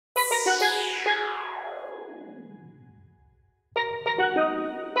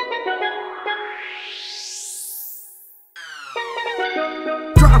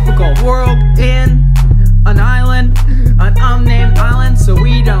world in an island, an unnamed island, so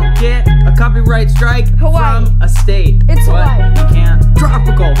we don't get a copyright strike Hawaii. from a state. It's but Hawaii. you can't.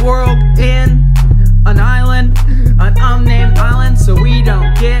 Tropical world in an island, an unnamed island, so we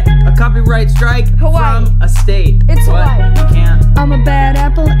don't get a copyright strike Hawaii. from a state. It's but Hawaii. you can't. I'm a bad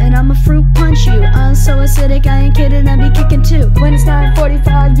apple and I'm a fruit punch you. I'm so acidic, I ain't kidding, I be kicking too. When it's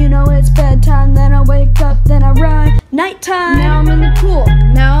 9:45, you know it's bedtime. Then I wake up, then I rhyme. Nighttime. Now I'm in the pool,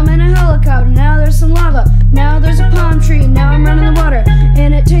 now I'm in a helicopter. Now there's some lava, now there's a palm tree. Now I'm running the water,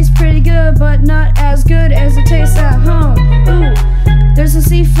 and it tastes pretty good, but not as good as it tastes at home. Ooh, there's a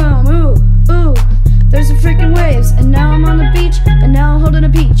sea foam, ooh, ooh. There's some freaking waves, and now I'm on the beach, and now I'm holding a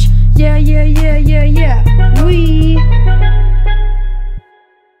peach. Yeah, yeah, yeah, yeah, yeah. We.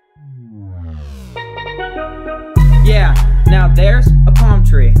 Yeah, now there's a palm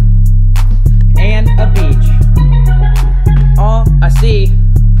tree and a beach. All I see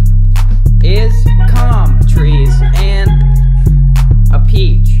is calm trees and a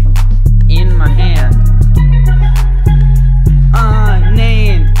peach in my hand.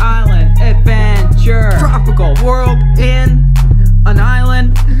 Unnamed island adventure. Tropical world in an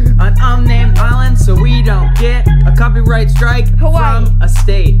island, an unnamed island, so we don't get a copyright strike Hawaii. from a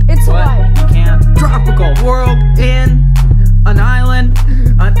state. It's but Hawaii. you can't. Tropical world in an island,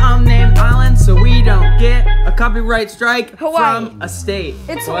 an unnamed island, so we don't get a copyright strike Hawaii. from a state.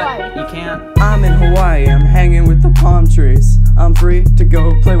 It's but Hawaii. you can't. I'm in Hawaii, I'm hanging with the palm trees. I'm free to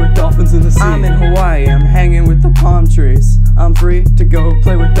go play with dolphins in the sea. I'm in Hawaii, I'm hanging with the palm trees. I'm free to go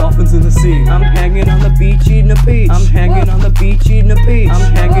play with dolphins in the sea. I'm hanging on the beach eating a peach. I'm hanging on the beach eating a peach.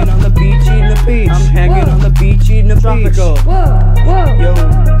 I'm hanging on the beach eating a peach. I'm hanging on the beach eating a peach. Tropical. Whoa, whoa.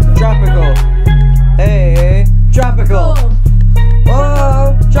 Yo, tropical. Hey, tropical.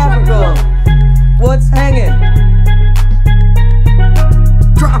 Whoa, tropical. What's hanging?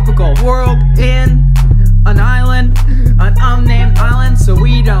 Tropical world in an island, an unnamed island, so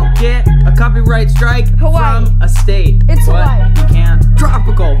we don't get a copyright strike Hawaii. from a state. It's but Hawaii. you can't.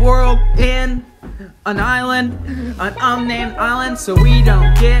 Tropical world in an island, an unnamed island, so we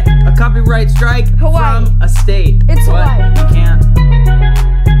don't get a copyright strike Hawaii. from a state. It's but Hawaii. you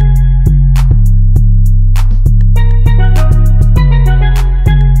can't.